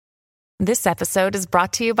This episode is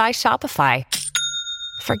brought to you by Shopify.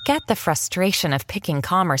 Forget the frustration of picking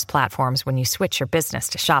commerce platforms when you switch your business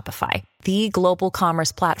to Shopify, the global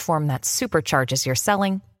commerce platform that supercharges your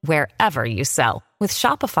selling wherever you sell. With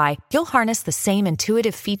Shopify, you'll harness the same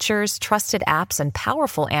intuitive features, trusted apps, and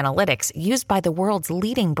powerful analytics used by the world's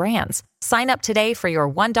leading brands. Sign up today for your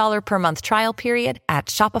 $1 per month trial period at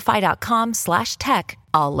shopify.com/tech,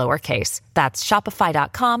 all lowercase. That's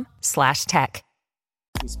shopify.com/tech.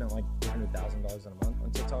 We spent like $300,000 a month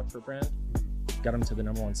on TikTok for a brand. Got them to the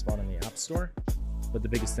 #1 spot on the App Store. But the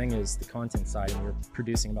biggest thing is the content side, and we're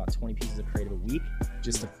producing about 20 pieces of creative a week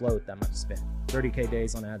just to float that much spend. 30K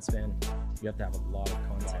days on ad spend, you have to have a lot of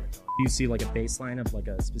content. Do you see like a baseline of like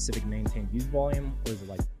a specific maintained views volume, or is it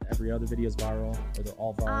like every other video is viral, or they're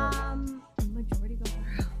all viral? Majority go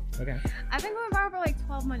viral. Okay. I've been going viral for like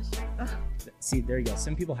 12 months straight though. See, there you go.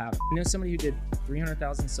 Some people have it. I know somebody who did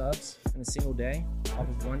 300,000 subs in a single day off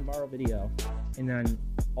of one viral video, and then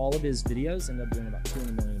all of his videos ended up doing about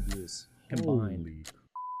 200 million views combined. Holy.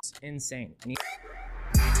 It's insane. And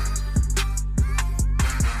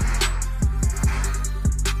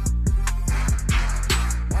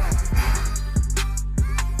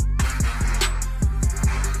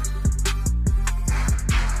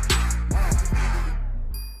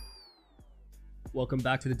Welcome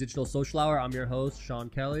back to the Digital Social Hour. I'm your host, Sean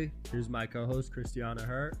Kelly. Here's my co-host, Christiana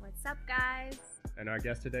Hurt. What's up, guys? And our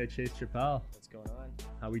guest today, Chase Chappell. what's going on?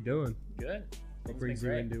 How we doing? Good. What brings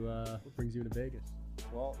you into Vegas?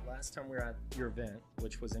 Well, last time we were at your event,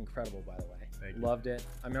 which was incredible, by the way. Thank you. Loved it.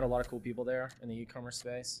 I met a lot of cool people there in the e-commerce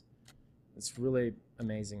space. It's really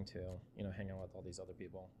amazing to, hang out with all these other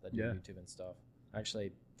people that do YouTube and stuff. I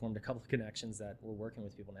actually formed a couple of connections that we're working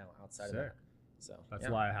with people now outside of that. So that's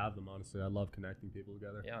why I have them, honestly. I love connecting people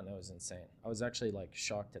together. Yeah, no, it was insane. I was actually like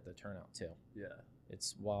shocked at the turnout too. Yeah.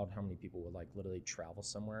 It's wild how many people would like literally travel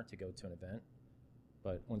somewhere to go to an event.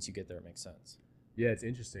 But once you get there, it makes sense. Yeah, it's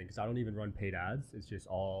interesting because I don't even run paid ads. It's just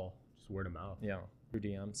all word of mouth. Yeah, through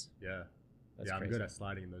DMs. Yeah. That's I'm crazy. good at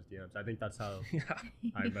sliding in those DMs. I think that's how Yeah.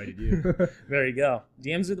 I invited you. There you go.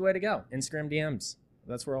 DMs are the way to go. Instagram DMs.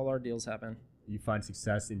 That's where all our deals happen. You find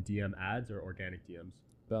success in DM ads or organic DMs?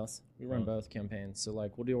 Both. We run both campaigns. So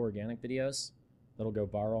like we'll do organic videos that'll go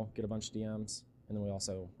viral, get a bunch of DMs, and then we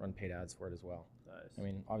also run paid ads for it as well. Nice. I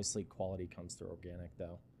mean, obviously quality comes through organic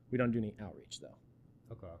though. We don't do any outreach though.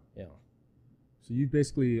 Okay. Yeah. So you've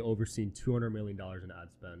basically overseen $200 million in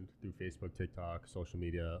ad spend through Facebook, TikTok, social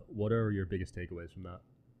media. What are your biggest takeaways from that?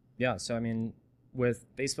 Yeah. So, I mean, with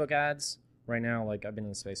Facebook ads right now, like I've been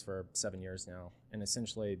in the space for 7 years now, and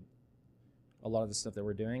essentially a lot of the stuff that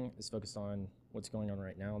we're doing is focused on what's going on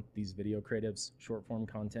right now. These video creatives, short form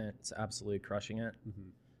content, it's absolutely crushing it.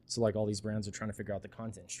 Mm-hmm. So like all these brands are trying to figure out the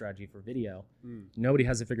content strategy for video. Nobody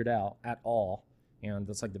has it figured out at all. And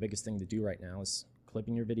that's like the biggest thing to do right now is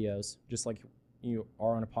clipping your videos, just like you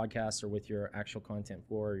are on a podcast or with your actual content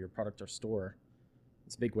for your product or store.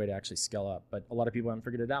 It's a big way to actually scale up, but a lot of people haven't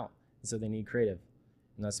figured it out. And so they need creative.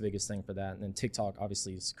 And that's the biggest thing for that. And then TikTok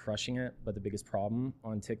obviously is crushing it. But the biggest problem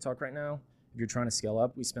on TikTok right now, if you're trying to scale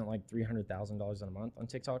up, we spent like $300,000 a month on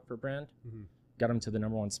TikTok for a brand. Mm-hmm. Got them to the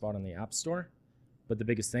 #1 spot on the App Store. But the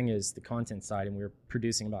biggest thing is the content side. And we're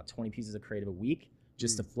producing about 20 pieces of creative a week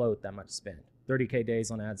just to float that much spend. 30K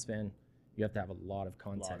days on ad spend. You have to have a lot of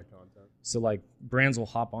content. So like brands will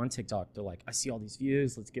hop on TikTok. They're like, I see all these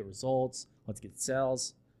views. Let's get results. Let's get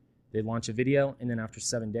sales. They launch a video. And then after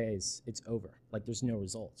 7 days, it's over. Like there's no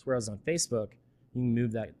results. Whereas on Facebook, you can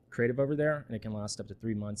move that creative over there and it can last up to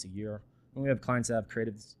 3 months, a year. And we have clients that have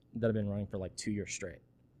creatives that have been running for like 2 years straight.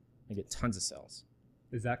 They get tons of sales.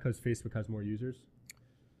 Is that because Facebook has more users?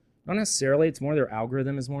 Not necessarily. It's more their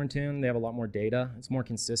algorithm is more in tune. They have a lot more data. It's more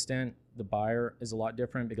consistent. The buyer is a lot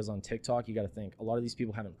different because on TikTok, you got to think a lot of these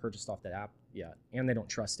people haven't purchased off that app yet, and they don't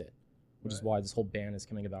trust it, which is why this whole ban is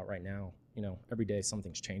coming about right now. Every day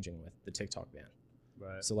something's changing with the TikTok ban.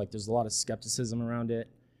 Right. So like there's a lot of skepticism around it.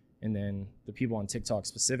 And then the people on TikTok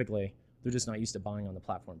specifically, they're just not used to buying on the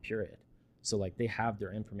platform, period. So like they have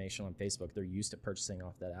their information on Facebook. They're used to purchasing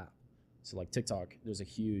off that app. So like TikTok, there's a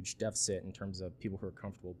huge deficit in terms of people who are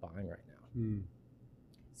comfortable buying right now.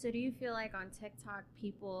 So do you feel like on TikTok,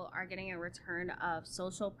 people are getting a return of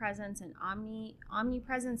social presence and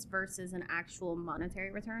omnipresence versus an actual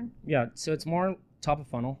monetary return? Yeah, so it's more top of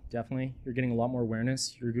funnel, definitely. You're getting a lot more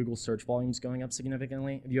awareness. Your Google search volume is going up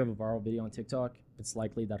significantly. If you have a viral video on TikTok, it's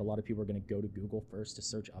likely that a lot of people are going to go to Google first to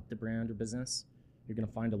search up the brand or business. You're going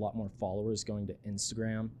to find a lot more followers going to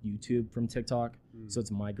Instagram, YouTube from TikTok. So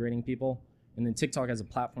it's migrating people. And then TikTok as a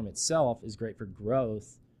platform itself is great for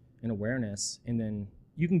growth and awareness. And then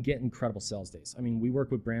you can get incredible sales days. I mean, we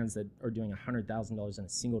work with brands that are doing $100,000 in a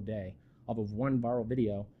single day off of one viral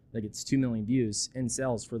video that gets 2 million views and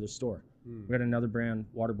sales for their store. We had another brand,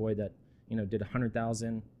 Waterboy, that did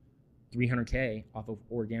 100,000, 300K off of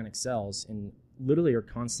organic sales, and literally are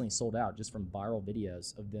constantly sold out just from viral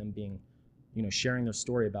videos of them being, sharing their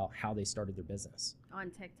story about how they started their business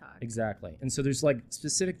on TikTok. Exactly. And so there's like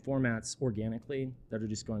specific formats organically that are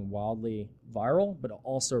just going wildly viral, but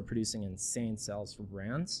also are producing insane sales for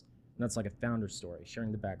brands. And that's like a founder story,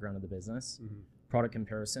 sharing the background of the business. Product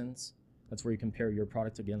comparisons. That's where you compare your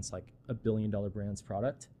product against like a $1 billion brand's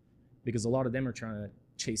product, because a lot of them are trying to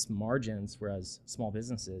chase margins, whereas small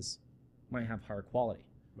businesses might have higher quality,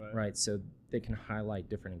 right? So they can highlight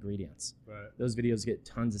different ingredients. Those videos get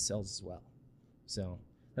tons of sales as well. So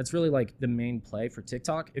that's really like the main play for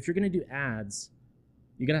TikTok. If you're going to do ads,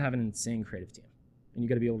 you got to have an insane creative team, and you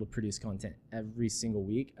got to be able to produce content every single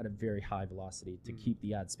week at a very high velocity to keep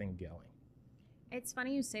the ad spend going. It's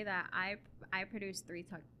funny you say that. I produce 3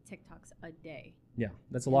 TikToks a day. Yeah,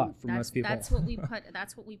 that's a lot for most people. That's what we put.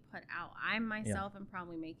 That's what we put out. I myself am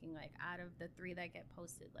probably making like out of the 3 that get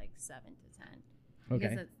posted, like 7 to 10.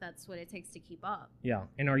 Because that's what it takes to keep up. Yeah.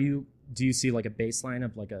 And do you see like a baseline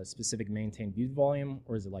of like a specific maintained view volume,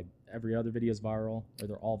 or is it like every other video is viral, or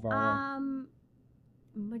they're all viral?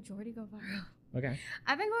 Majority go viral. Okay.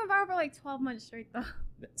 I've been going viral for like 12 months straight though.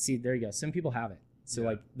 See, there you go. Some people have it. So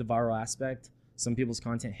like the viral aspect, some people's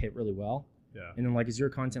content hit really well. Yeah. And then like, is your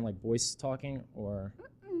content like voice talking or?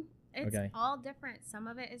 It's all different. Some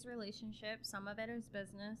of it is relationship. Some of it is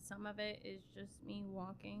business. Some of it is just me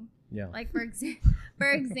walking. Yeah. Like for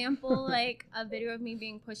example, like a video of me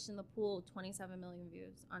being pushed in the pool, 27 million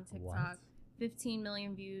views on TikTok, 15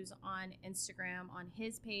 million views on Instagram on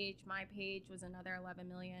his page. My page was another 11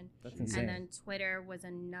 million. That's insane. And then Twitter was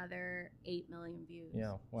another 8 million views.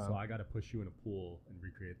 Yeah. Wow. So I got to push you in a pool and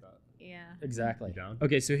recreate that. Yeah. Exactly. You down?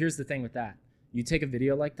 Okay. So here's the thing with that. You take a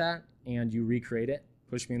video like that and you recreate it.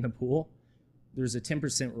 Push me in the pool. There's a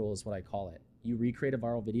 10% rule is what I call it. You recreate a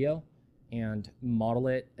viral video and model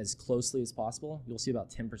it as closely as possible. You'll see about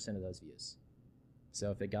 10% of those views.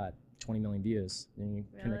 So if it got 20 million views, then you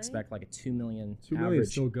can expect like a 2 million 2 million average.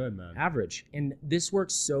 Is still good, man. Average. And this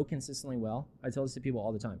works so consistently well. I tell this to people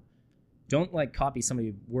all the time. Don't like copy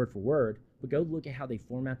somebody word for word, but go look at how they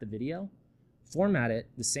format the video. Format it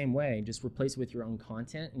the same way. Just replace it with your own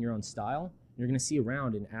content and your own style. You're going to see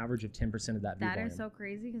around an average of 10% of that view volume. That is so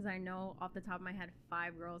crazy because I know off the top of my head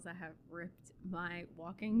 5 girls that have ripped my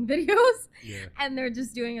walking videos and they're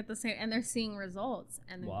just doing it the same and they're seeing results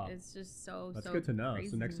and it's just That's good to know. Crazy.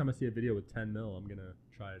 So next time I see a video with 10 mil, I'm going to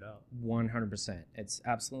try it out. 100%. It's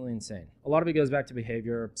absolutely insane. A lot of it goes back to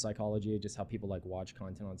behavior, psychology, just how people like watch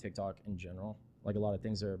content on TikTok in general. Like a lot of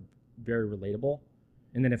things are very relatable.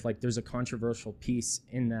 And then if like there's a controversial piece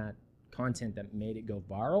in that content that made it go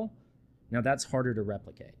viral, now that's harder to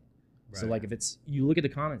replicate. So like if it's, you look at the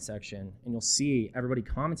comment section and you'll see everybody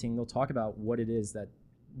commenting, they'll talk about what it is that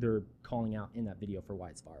they're calling out in that video for why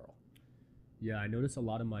it's viral. Yeah, I notice a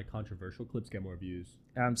lot of my controversial clips get more views.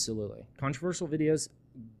 Absolutely. Controversial videos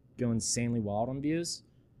go insanely wild on views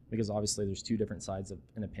because obviously there's 2 different sides of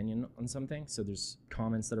an opinion on something. So there's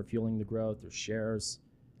comments that are fueling the growth, there's shares,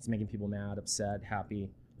 it's making people mad, upset, happy.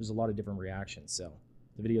 There's a lot of different reactions. So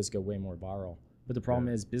the videos go way more viral. But the problem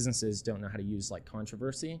is businesses don't know how to use like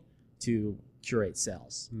controversy to curate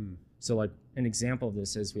sales. So like an example of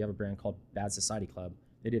this is we have a brand called Bad Society Club.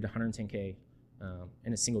 They did 110K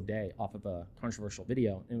in a single day off of a controversial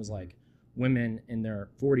video. And it was like women in their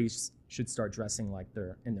 40s should start dressing like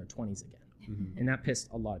they're in their 20s again. And that pissed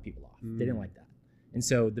a lot of people off. They didn't like that. And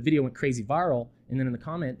so the video went crazy viral. And then in the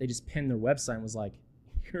comment, they just pinned their website and was like,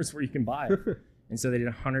 here's where you can buy it. And so they did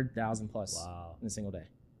 100,000 plus in a single day.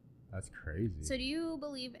 That's crazy. So do you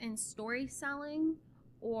believe in story selling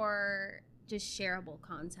or just shareable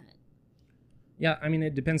content? Yeah, I mean,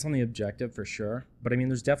 it depends on the objective for sure. But I mean,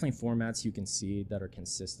 there's definitely formats you can see that are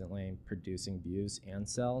consistently producing views and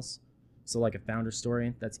sales. So like a founder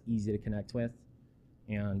story, that's easy to connect with.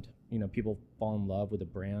 And, people fall in love with a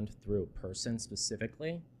brand through a person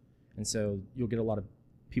specifically. And so you'll get a lot of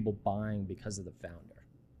people buying because of the founder.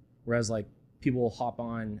 Whereas like people will hop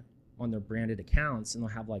on their branded accounts and they'll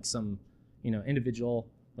have like some, individual,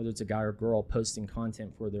 whether it's a guy or girl, posting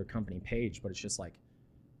content for their company page, but it's just like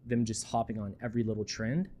them just hopping on every little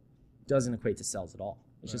trend doesn't equate to sales at all.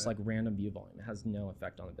 It's just like random view volume. It has no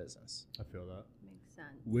effect on the business. I feel that. Makes sense.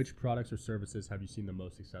 Which products or services have you seen the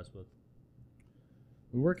most success with?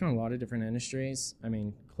 We work on a lot of different industries. I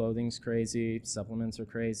mean, clothing's crazy, supplements are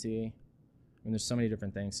crazy. I mean, there's so many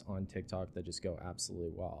different things on TikTok that just go absolutely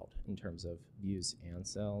wild in terms of views and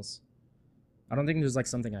sales. I don't think there's like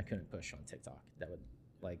something I couldn't push on TikTok that would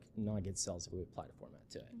like not get sales if we apply the format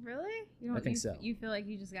to it. Really? I think so. You feel like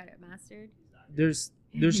you just got it mastered? There's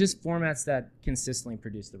just formats that consistently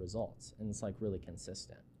produce the results, and it's like really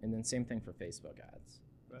consistent. And then same thing for Facebook ads.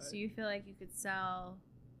 Right. So you feel like you could sell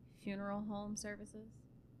funeral home services?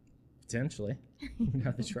 Potentially. You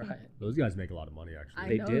have to try it. Those guys make a lot of money,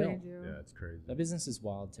 actually. They do. Yeah, it's crazy. That business is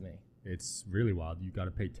wild to me. It's really wild. You got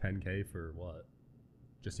to pay $10K for what?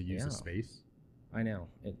 Just to use the space? I know.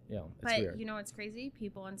 It's weird. You know what's crazy?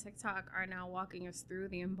 People on TikTok are now walking us through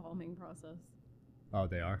the embalming process. Oh,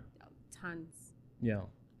 they are? Tons. Yeah.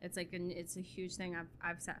 It's like it's a huge thing.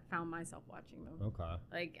 I've found myself watching them. Okay.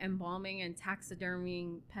 Like embalming and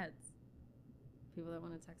taxidermying pets. People that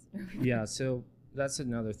want to taxidermy. Yeah, so that's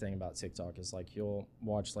another thing about TikTok is like you'll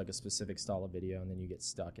watch like a specific style of video and then you get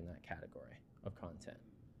stuck in that category of content.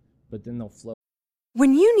 But then they'll flow.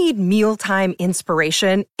 When you need mealtime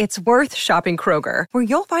inspiration, it's worth shopping Kroger, where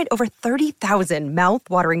you'll find over 30,000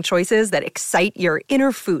 mouth-watering choices that excite your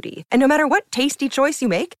inner foodie. And no matter what tasty choice you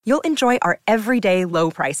make, you'll enjoy our everyday low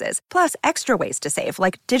prices, plus extra ways to save,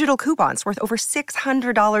 like digital coupons worth over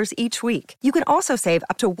 $600 each week. You can also save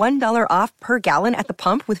up to $1 off per gallon at the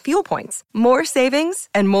pump with fuel points. More savings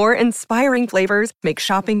and more inspiring flavors make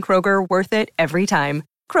shopping Kroger worth it every time.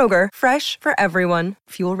 Kroger, fresh for everyone.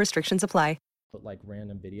 Fuel restrictions apply. Put like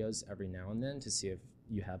random videos every now and then to see if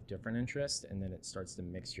you have different interests, and then it starts to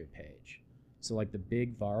mix your page. So like the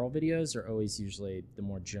big viral videos are always usually the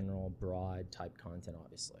more general, broad type content,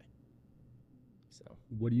 obviously. So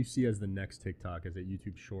what do you see as the next TikTok? Is it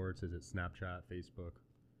YouTube Shorts? Is it Snapchat, Facebook?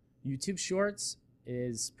 YouTube Shorts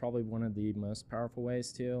is probably one of the most powerful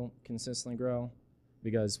ways to consistently grow,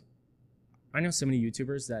 because I know so many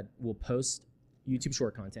YouTubers that will post YouTube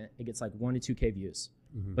short content. It gets like 1 to 2K views.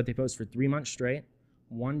 But they post for 3 months straight.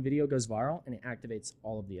 One video goes viral and it activates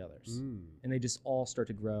all of the others. And they just all start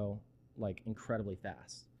to grow like incredibly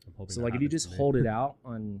fast. So like if you just hold it out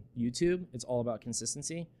on YouTube, it's all about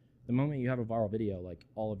consistency. The moment you have a viral video, like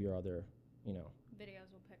all of your other,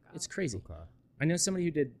 videos will pick up. It's crazy. Okay. I know somebody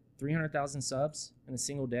who did 300,000 subs in a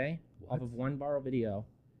single day off of one viral video.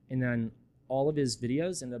 And then all of his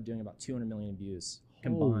videos ended up doing about 200 million views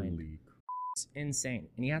combined. Holy. It's insane.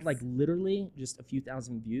 And he had like literally just a few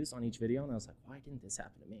thousand views on each video, and I was like, why didn't this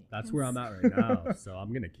happen to me? That's where I'm at right now. So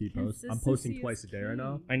I'm gonna keep posting. I'm posting twice a day right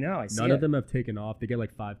now. I know. I see None of them have taken off. They get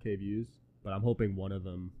like 5K views, but I'm hoping one of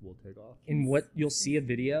them will take off. And what you'll see a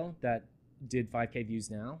video that did 5K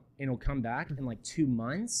views now, and it'll come back in like 2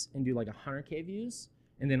 months and do like 100K views,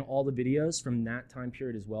 and then all the videos from that time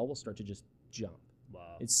period as well will start to just jump.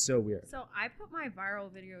 Wow. It's so weird. So I put my viral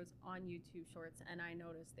videos on YouTube Shorts, and I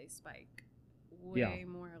noticed they spike way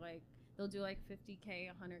more. Like they'll do like 50K,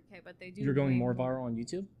 100K, but they do. You're going more viral on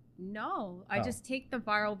YouTube? No, I just take the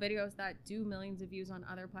viral videos that do millions of views on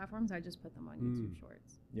other platforms. I just put them on YouTube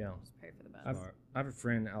Shorts. Yeah. Just pray for the best. I have a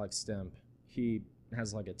friend, Alex Stemp. He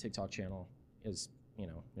has like a TikTok channel. Is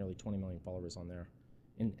nearly 20 million followers on there.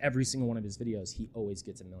 In every single one of his videos, he always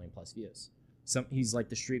gets 1 million plus views. He's like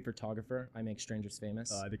the street photographer. I make strangers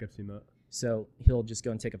famous. I think I've seen that. So he'll just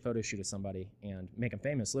go and take a photo shoot of somebody and make them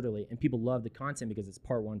famous, literally. And people love the content because it's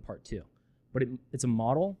part 1, part 2. But it's a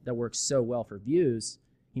model that works so well for views.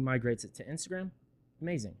 He migrates it to Instagram.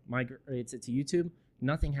 Amazing. Migrates it to YouTube.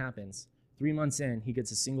 Nothing happens. 3 months in, he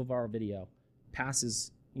gets a single viral video,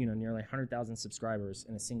 passes nearly 100,000 subscribers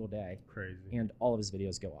in a single day. Crazy. And all of his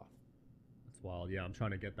videos go off. That's wild. Yeah, I'm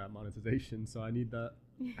trying to get that monetization, so I need that.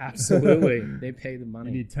 Absolutely. They pay the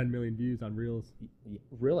money. You need 10 million views on Reels.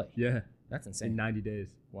 Really? Yeah. That's insane. In 90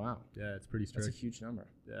 days. Wow. Yeah, it's pretty strict. That's a huge number.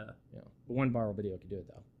 Yeah. But one viral video could do it,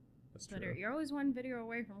 though. That's true. You're always one video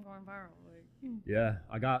away from going viral. Yeah,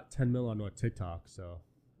 I got 10 mil on TikTok, so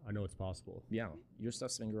I know it's possible. Yeah, your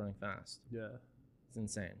stuff's been growing fast. Yeah. It's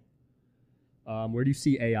insane. Where do you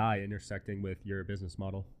see AI intersecting with your business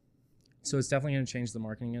model? So it's definitely going to change the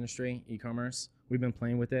marketing industry, e-commerce. We've been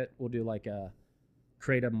playing with it. We'll do like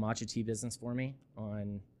create a matcha tea business for me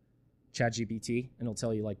on ChatGPT, and it'll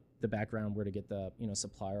tell you like the background, where to get the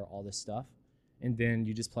supplier, all this stuff, and then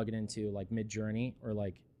you just plug it into like Mid-Journey or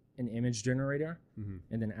like an image generator,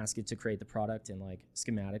 and then ask it to create the product and like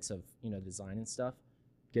schematics of design and stuff.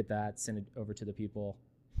 Get that, send it over to the people,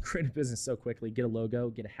 create a business so quickly. Get a logo,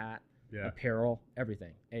 get a hat, apparel,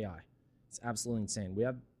 everything. AI. It's absolutely insane. We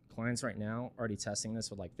have clients right now already testing this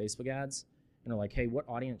with like Facebook ads, and are like, hey, what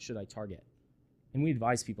audience should I target? And we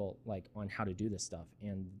advise people like on how to do this stuff,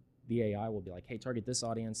 and the AI will be like, hey, target this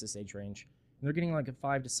audience, this age range. And they're getting like a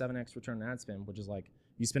 5 to 7x return on ad spend, which is like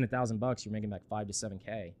you spend $1,000, you're making back 5 to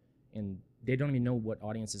 7K, and they don't even know what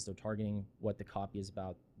audiences they're targeting, what the copy is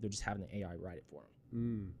about. They're just having the AI write it for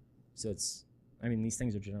them. So these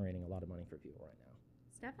things are generating a lot of money for people right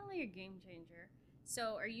now. definitely a game changer.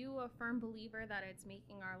 So are you a firm believer that it's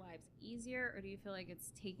making our lives easier, or do you feel like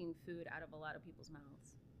it's taking food out of a lot of people's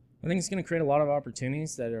mouths? I think it's going to create a lot of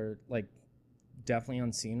opportunities that are like definitely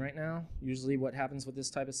unseen right now. Usually what happens with this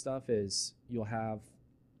type of stuff is you'll have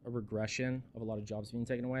a regression of a lot of jobs being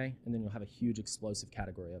taken away, and then you'll have a huge explosive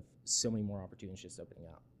category of so many more opportunities just opening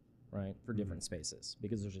up, right, for different spaces,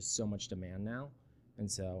 because there's just so much demand now. And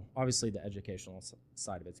so obviously the educational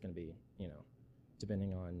side of it's going to be, you know,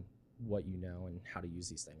 depending on what you know and how to use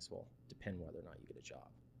these things will depend whether or not you get a job.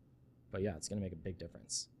 But yeah, it's going to make a big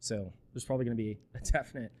difference. So there's probably going to be a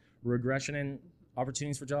definite regression in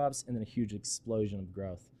opportunities for jobs, and then a huge explosion of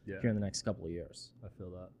growth here in the next couple of years. I feel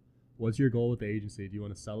that. What's your goal with the agency? Do you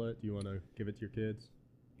want to sell it? Do you want to give it to your kids?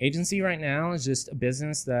 Agency right now is just a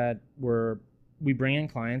business that we bring in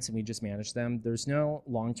clients and we just manage them. There's no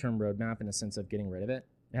long-term roadmap in the sense of getting rid of it.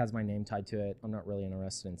 It has my name tied to it. I'm not really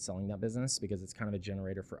interested in selling that business because it's kind of a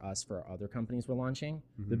generator for us for our other companies we're launching.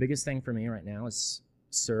 The biggest thing for me right now is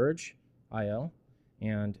Surge.io.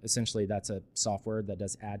 And essentially that's a software that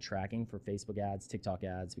does ad tracking for Facebook ads, TikTok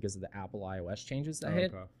ads, because of the Apple iOS changes that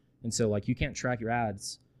hit. And so like you can't track your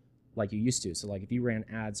ads like you used to. So like if you ran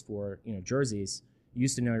ads for, you know, jerseys, you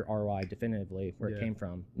used to know your ROI definitively where it came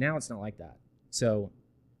from. Now it's not like that. So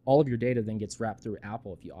all of your data then gets wrapped through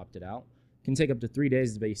Apple if you opted out. It can take up to 3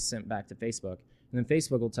 days to be sent back to Facebook. And then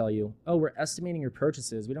Facebook will tell you, oh, we're estimating your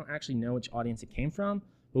purchases. We don't actually know which audience it came from,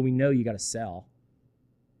 but we know you got to sell.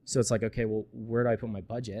 So it's like, okay, well, where do I put my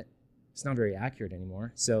budget? It's not very accurate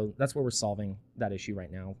anymore. So that's where we're solving that issue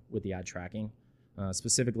right now with the ad tracking,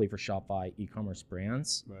 specifically for Shopify e-commerce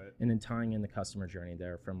brands, and then tying in the customer journey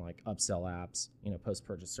there from like upsell apps, you know,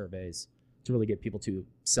 post-purchase surveys to really get people to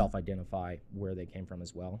self-identify where they came from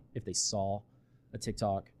as well. If they saw a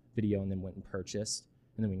TikTok video and then went and purchased,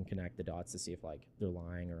 and then we can connect the dots to see if like they're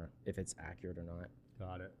lying or if it's accurate or not.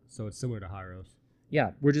 Got it. So it's similar to Hyros.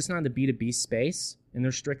 Yeah, we're just not in the B2B space, and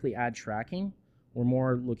they're strictly ad tracking. We're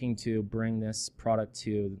more looking to bring this product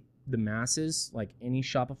to the masses, like any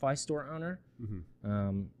Shopify store owner.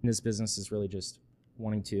 And this business is really just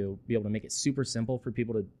wanting to be able to make it super simple for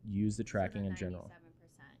people to use the tracking in general.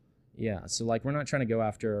 Yeah, so like we're not trying to go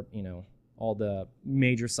after, you know, all the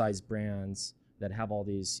major size brands that have all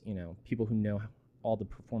these, you know, people who know all the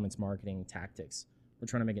performance marketing tactics. We're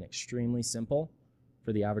trying to make it extremely simple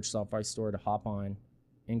for the average Shopify store to hop on,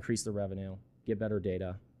 increase their revenue, get better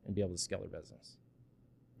data, and be able to scale their business.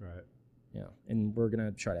 Right. Yeah, and we're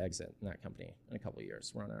gonna try to exit in that company in a couple of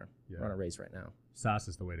years. We're on a raise right now. SaaS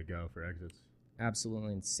is the way to go for exits.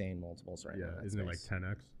 Absolutely insane multiples right now. Yeah, isn't it like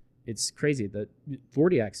 10x? It's crazy. The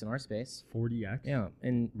 40x in our space. 40x? Yeah,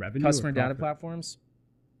 and revenue customer data platforms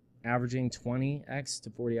averaging 20x to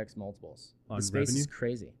 40x multiples. On the space revenue? is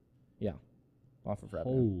crazy. Yeah, off of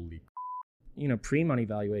revenue. Holy. You know, pre-money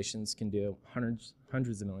valuations can do hundreds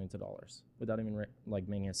of millions of dollars without even like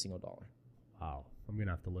making a single dollar. Wow. I'm going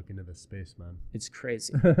to have to look into this space, man. It's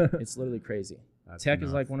crazy. It's literally crazy. Tech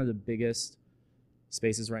is like one of the biggest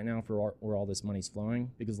spaces right now for where all this money's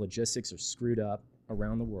flowing, because logistics are screwed up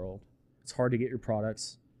around the world. It's hard to get your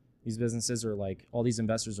products. These businesses are like, all these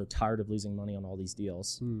investors are tired of losing money on all these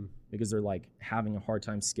deals because they're like having a hard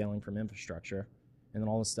time scaling from infrastructure. And then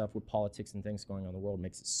all the stuff with politics and things going on in the world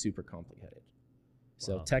makes it super complicated.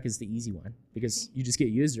 So tech is the easy one because you just get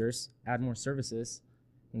users, add more services,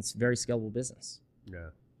 and it's a very scalable business. Yeah.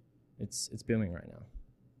 It's booming right now.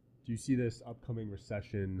 Do you see this upcoming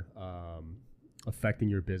recession affecting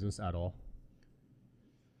your business at all?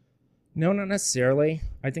 No, not necessarily.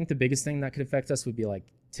 I think the biggest thing that could affect us would be like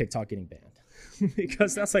TikTok getting banned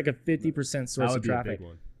because that's like a 50% source of traffic. Big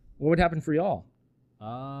one. What would happen for y'all?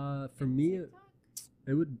 For me,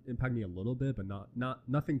 it would impact me a little bit, but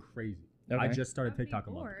nothing crazy. Okay. I just started TikTok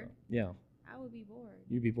a month ago. Yeah. I would be bored.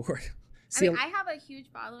 You'd be bored. See, I have a huge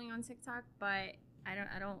following on TikTok, but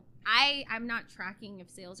I'm not tracking if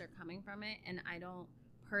sales are coming from it, and I don't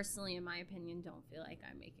personally, in my opinion, don't feel like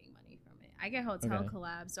I'm making money from it. I get hotel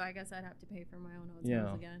collabs, so I guess I'd have to pay for my own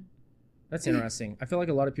hotels again. That's interesting. I feel like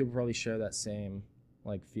a lot of people probably share that same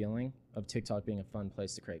like feeling of TikTok being a fun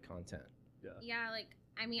place to create content. Yeah, like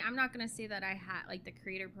I mean, I'm not gonna say that I had like the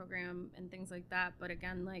creator program and things like that, but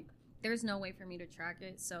again, like there's no way for me to track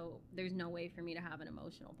it, so there's no way for me to have an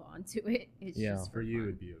emotional bond to it. It's just for you,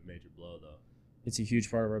 it'd be a major blow though. It's a huge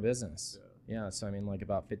part of our business. Yeah, so I mean, like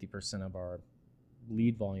about 50% of our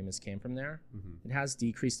lead volume came from there. It has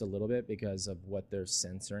decreased a little bit because of what they're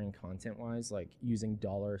censoring content-wise, like using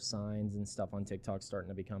dollar signs and stuff on TikTok starting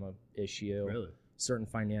to become an issue. Really? Certain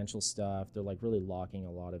financial stuff. They're like really locking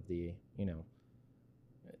a lot of the, you know,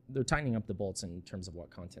 they're tightening up the bolts in terms of what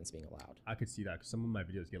content's being allowed. I could see that because some of my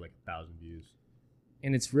videos get like 1,000 views.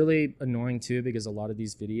 And it's really annoying too, because a lot of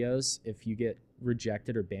these videos, if you get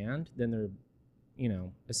rejected or banned, then they're,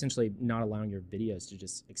 essentially not allowing your videos to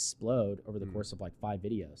just explode over the course of like 5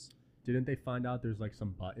 videos. Didn't they find out there's like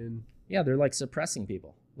some button? Yeah, they're like suppressing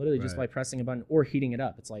people literally just by pressing a button or heating it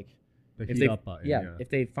up. It's like the heat up button. Yeah, if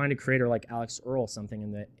they find a creator like Alex Earl something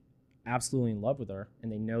and they're absolutely in love with her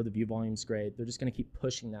and they know the view volume's great, they're just going to keep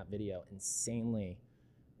pushing that video insanely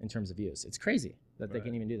in terms of views. It's crazy that they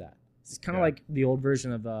can even do that. It's kind of like the old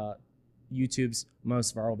version of YouTube's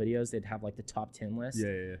most viral videos. They'd have like the top 10 list.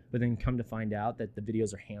 Yeah. But then come to find out that the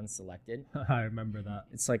videos are hand selected. I remember that.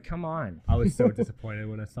 It's like, come on. I was so disappointed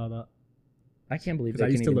when I saw that. I can't believe they I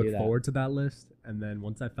used can to even look forward to that list, and then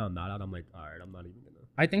once I found that out, I'm like, all right, I'm not even gonna.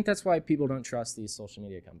 I think that's why people don't trust these social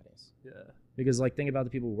media companies. Yeah. Because like, think about the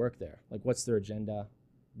people who work there. Like, what's their agenda,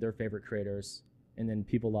 their favorite creators, and then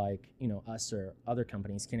people like us or other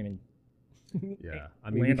companies can't even. Yeah, I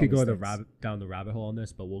mean, we could go down the rabbit hole on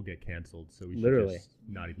this, but we'll get canceled, so we should just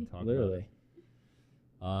not even talk about it.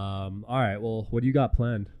 All right, well, what do you got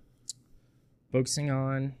planned? Focusing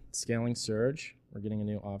on scaling Surge. We're getting a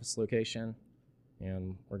new office location,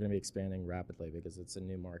 and we're going to be expanding rapidly because it's a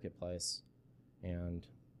new marketplace, and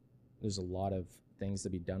there's a lot of things to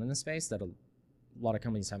be done in this space that a lot of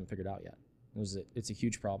companies haven't figured out yet. It's a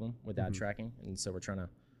huge problem with ad tracking, and so we're trying to,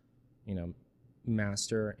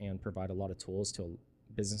 master and provide a lot of tools to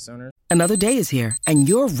business owners. Another day is here, and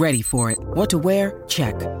you're ready for it. What to wear?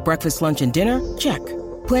 Check. Breakfast, lunch, and dinner? Check.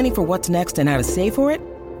 Planning for what's next and how to save for it?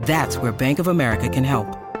 That's where Bank of America can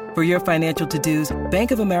help. For your financial to-dos, Bank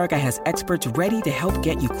of America has experts ready to help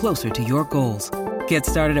get you closer to your goals. Get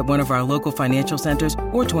started at one of our local financial centers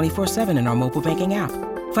or 24/7 in our mobile banking app.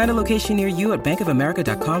 Find a location near you at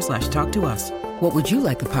bankofamerica.com/talktous. What would you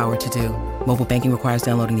like the power to do? Mobile banking requires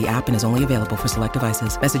downloading the app and is only available for select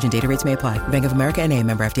devices. Message and data rates may apply. Bank of America N.A.,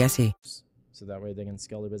 member FDIC. So that way they can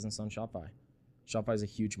scale their business on Shopify. Shopify is a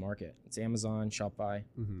huge market. It's Amazon, Shopify.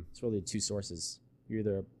 It's really the two sources. You're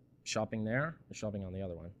either shopping there or shopping on the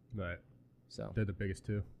other one. Right. So they're the biggest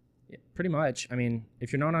two. Yeah, pretty much. I mean,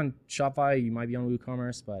 if you're not on Shopify, you might be on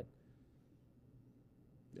WooCommerce, but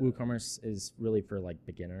WooCommerce is really for like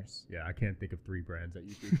beginners. Yeah, I can't think of 3 brands that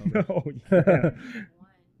use WooCommerce.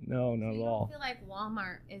 No, not at all. I feel like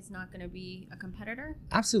Walmart is not going to be a competitor.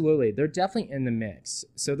 Absolutely. They're definitely in the mix.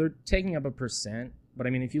 So they're taking up a percent. But I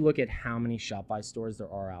mean, if you look at how many Shopify stores there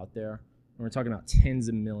are out there, and we're talking about tens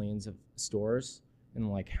of millions of stores and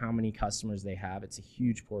like how many customers they have, it's a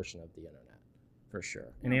huge portion of the internet for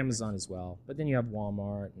sure. And Amazon as well. But then you have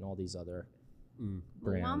Walmart and all these other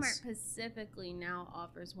brands. Well, Walmart specifically now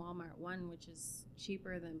offers Walmart One, which is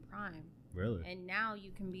cheaper than Prime. Really? And now you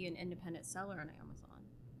can be an independent seller on Amazon.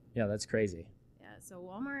 Yeah, that's crazy. Yeah, so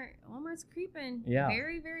Walmart's creeping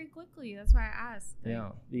very, very quickly. That's why I asked.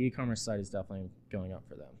 Yeah, the e-commerce side is definitely going up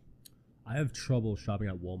for them. I have trouble shopping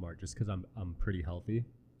at Walmart just because I'm pretty healthy.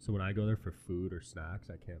 So when I go there for food or snacks,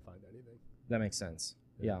 I can't find anything. That makes sense.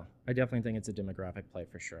 Yeah. I definitely think it's a demographic play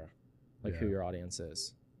for sure. Like who your audience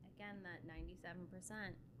is. Again, that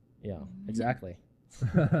 97%. Yeah, exactly.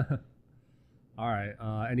 All right.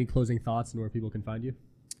 Any closing thoughts on where people can find you?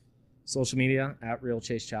 Social media at Real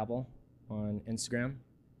Chase Chappell on Instagram.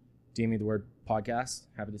 DM me the word podcast.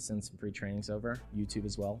 Happy to send some free trainings over. YouTube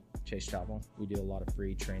as well, Chase Chappell. We do a lot of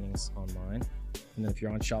free trainings online. And then if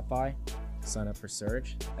you're on Shopify, sign up for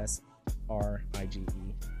Surge, SRIGE.com.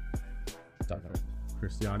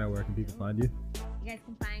 Christiana, where can people find you? You guys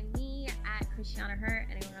can find me at Christiana Hurt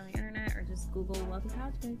anywhere on the internet or just Google Wealthy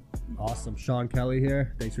Couch Guys. Awesome. Sean Kelly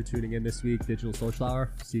here. Thanks for tuning in this week, Digital Social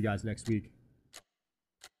Hour. See you guys next week.